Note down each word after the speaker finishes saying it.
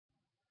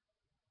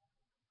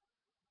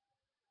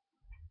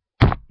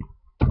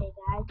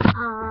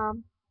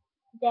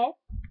Today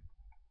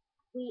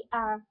we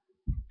are,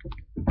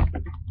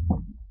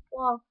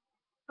 well,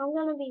 I'm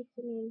gonna be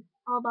singing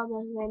All About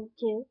Those Random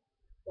 2.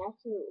 Yes,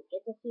 you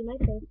get to see my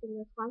face in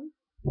this one.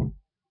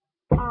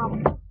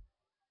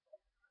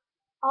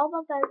 All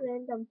About Those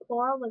Random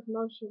 4 was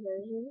Moshi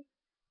version.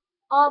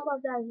 All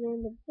About Those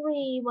Random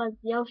 3 was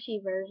Yoshi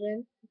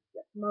version.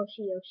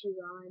 Moshi Yoshi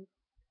rhyme.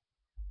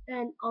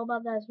 And All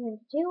About Those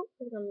Random 2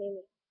 is gonna be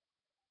me.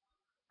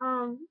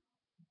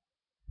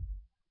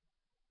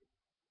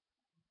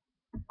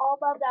 All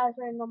About Those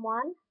Random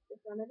 1 is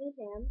gonna be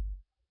him.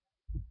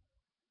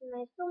 And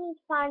I still need to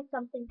find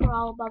something for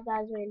All About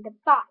Those Random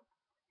 5.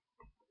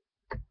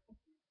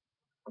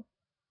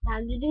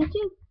 Time to do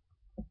 2.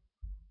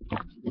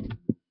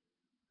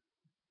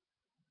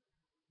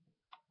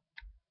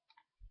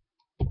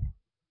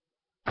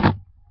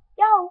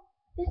 Yo,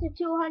 this is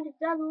 200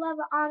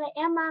 level on the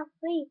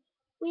MI3.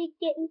 We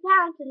getting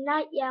down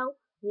tonight, yo.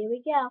 Here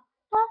we go.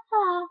 Ha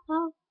ha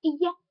ha.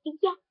 Yeah,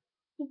 yeah,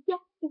 yeah,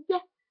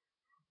 yeah.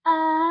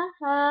 Ha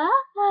ha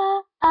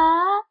ha.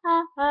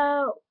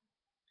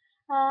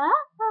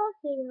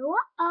 Say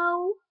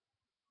oh.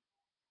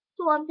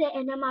 So I'm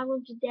sitting in my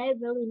room today,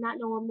 really not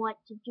knowing what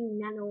to do,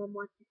 not knowing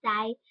what to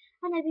say.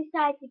 And I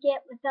decided to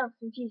get myself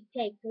some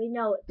cheesecake. So you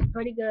know it's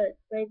pretty good,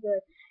 very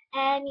good.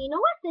 And you know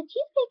what? The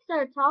cheesecake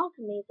started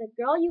talking to me. It said,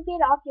 girl, you get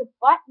off your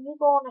butt and you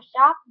go on a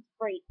shopping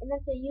spree. And I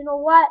said, you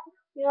know what?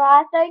 You know what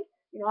I think?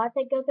 You know what I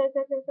think? Go.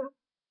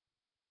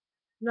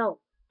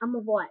 No, I'm a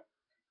boy.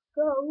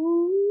 Go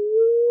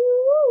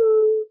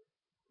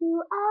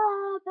to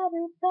a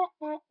better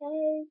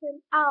place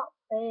and out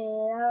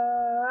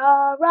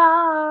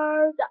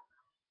there.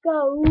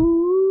 Go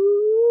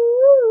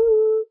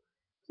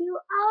to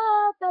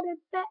a better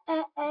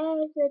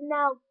place and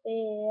out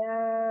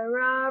there.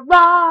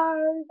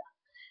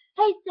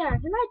 Hey, sir,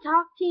 can I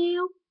talk to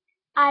you?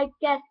 I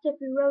guess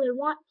if you really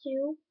want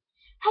to.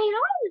 Hey, you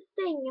know this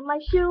thing in my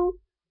shoe?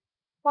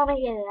 Want me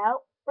to get it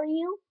out for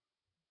you?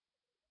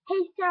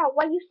 Hey, sir,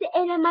 why you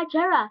sitting in my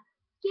chair?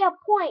 Yeah,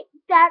 point.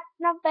 That's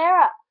not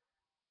fair.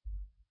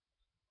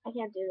 I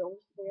can't do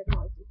those weird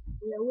noises.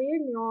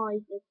 Weird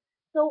noises.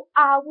 So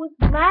I was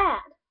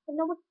mad. And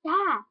I was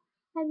sad.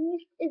 And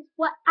this is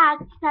what I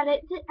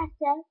decided to. I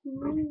said,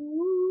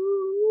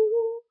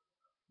 ooh,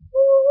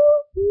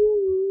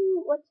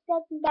 ooh, what's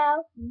that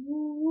about?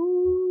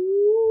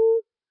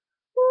 Ooh,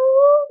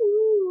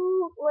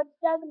 ooh, what's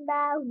that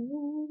about?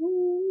 Ooh,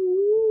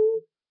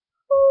 ooh,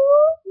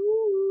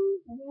 ooh,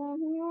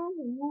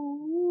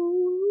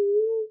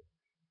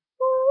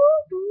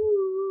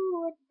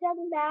 what's that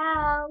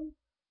about?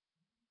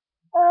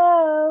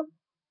 Oh,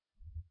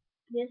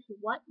 this is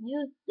what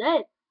you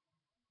said.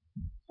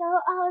 So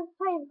I was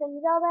playing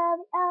things all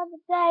every other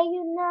day,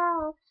 you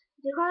know.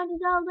 $200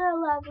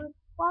 level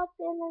walked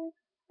in and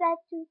said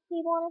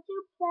he wanted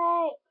to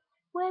play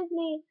with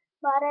me.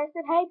 But I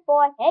said, hey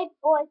boy,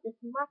 this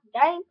is my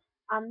game.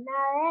 I'm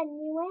not letting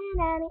you in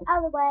any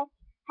other way.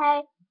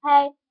 Hey,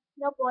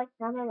 no boy,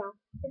 no.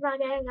 It's my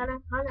game, gonna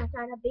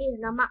try to beat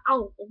it on my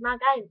own. It's my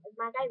game,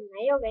 not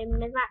your game,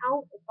 it's my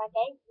own. It's my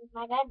game,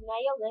 not your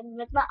game,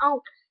 it's my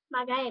own.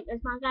 My game,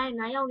 it's my game,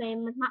 not your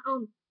game, it's my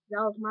own.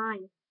 Yours,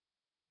 mine.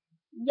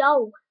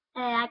 Yo,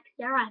 Sarah.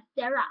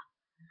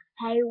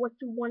 Hey, what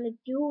you wanna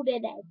do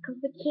today? 'Cause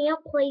we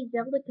can't play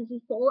Zelda 'cause you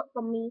stole it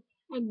from me,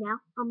 and now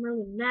I'm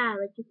really mad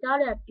like you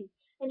thought I'd be.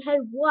 And hey,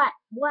 what?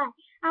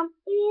 I'm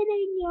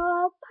eating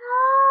your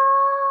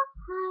pie,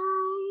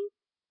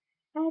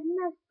 and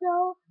I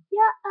stole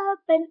your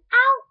urban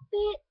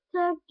outfit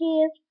to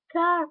gift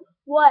card.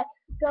 What?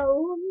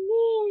 Go, I'm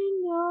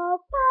eating your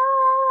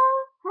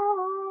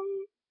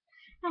pie,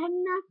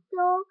 and I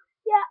stole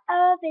your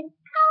urban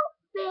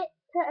outfit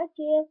to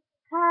gift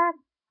card.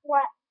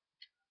 What?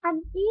 I'm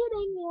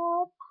eating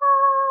your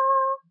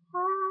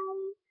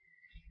pie,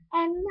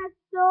 and I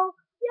stole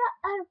your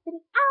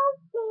urban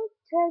outfit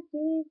to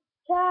this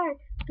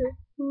character.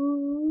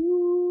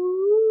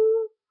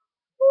 Ooh,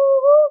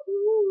 ooh,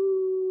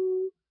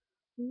 ooh,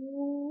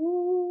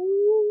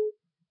 ooh,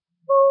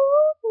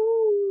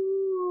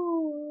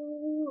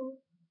 ooh.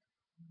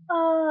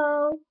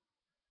 Oh,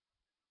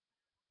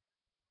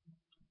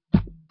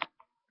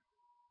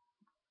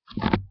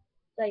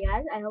 so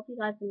guys, I hope you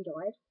guys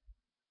enjoyed.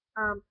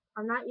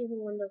 I'm not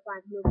using Windows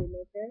Live Movie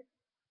Maker.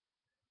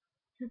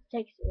 It just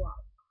takes too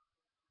long.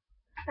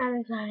 And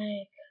it's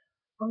like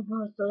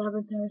almost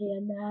 11:30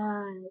 at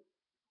night.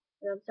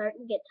 And I'm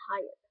starting to get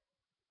tired.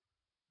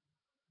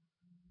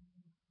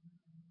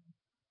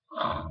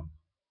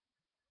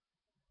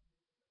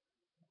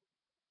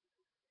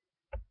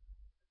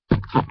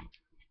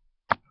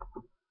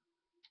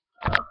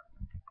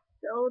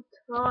 So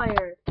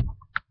tired.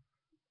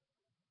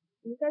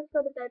 You guys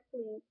go to bed,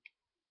 please.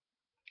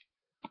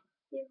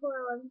 Before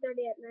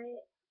 11:30 at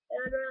night. It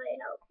would really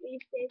help me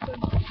stay from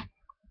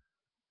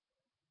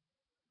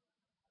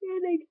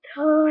getting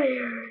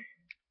tired.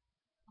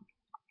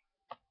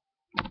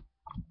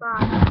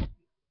 Bye.